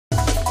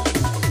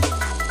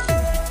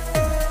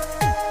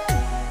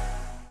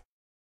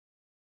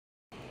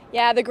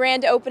Yeah, the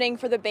grand opening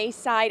for the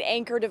Bayside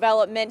Anchor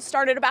development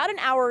started about an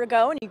hour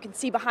ago, and you can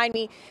see behind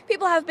me,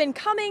 people have been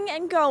coming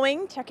and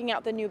going, checking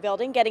out the new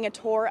building, getting a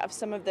tour of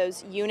some of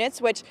those units,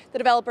 which the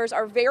developers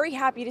are very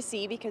happy to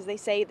see because they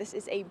say this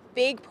is a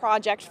big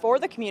project for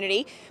the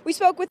community. We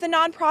spoke with the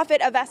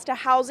nonprofit Avesta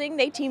Housing.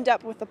 They teamed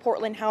up with the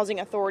Portland Housing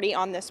Authority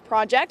on this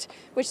project,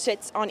 which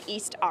sits on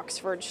East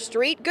Oxford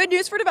Street. Good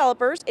news for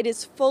developers, it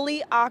is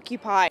fully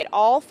occupied.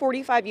 All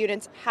 45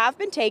 units have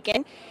been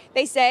taken.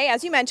 They say,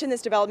 as you mentioned,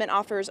 this development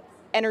offers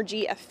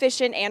energy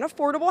efficient and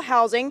affordable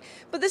housing,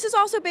 but this is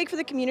also big for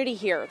the community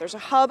here. There's a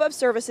hub of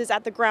services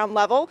at the ground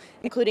level,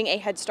 including a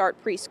Head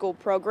Start preschool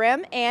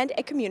program and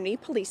a community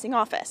policing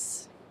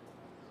office.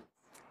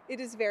 It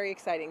is very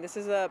exciting. This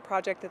is a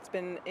project that's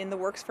been in the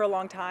works for a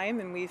long time,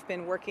 and we've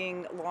been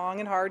working long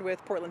and hard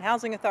with Portland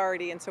Housing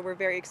Authority, and so we're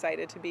very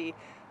excited to be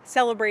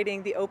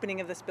celebrating the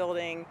opening of this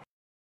building.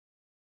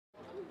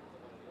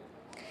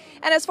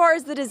 And as far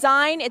as the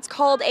design, it's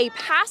called a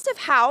passive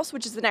house,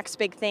 which is the next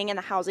big thing in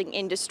the housing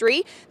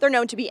industry. They're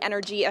known to be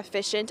energy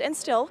efficient and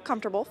still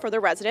comfortable for the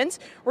residents.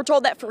 We're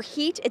told that for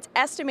heat, it's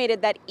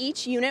estimated that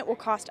each unit will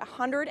cost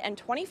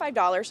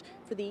 $125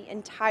 for the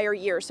entire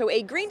year. So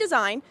a green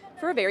design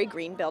for a very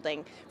green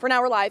building. For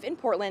now, we're live in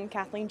Portland.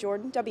 Kathleen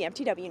Jordan,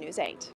 WMTW News 8.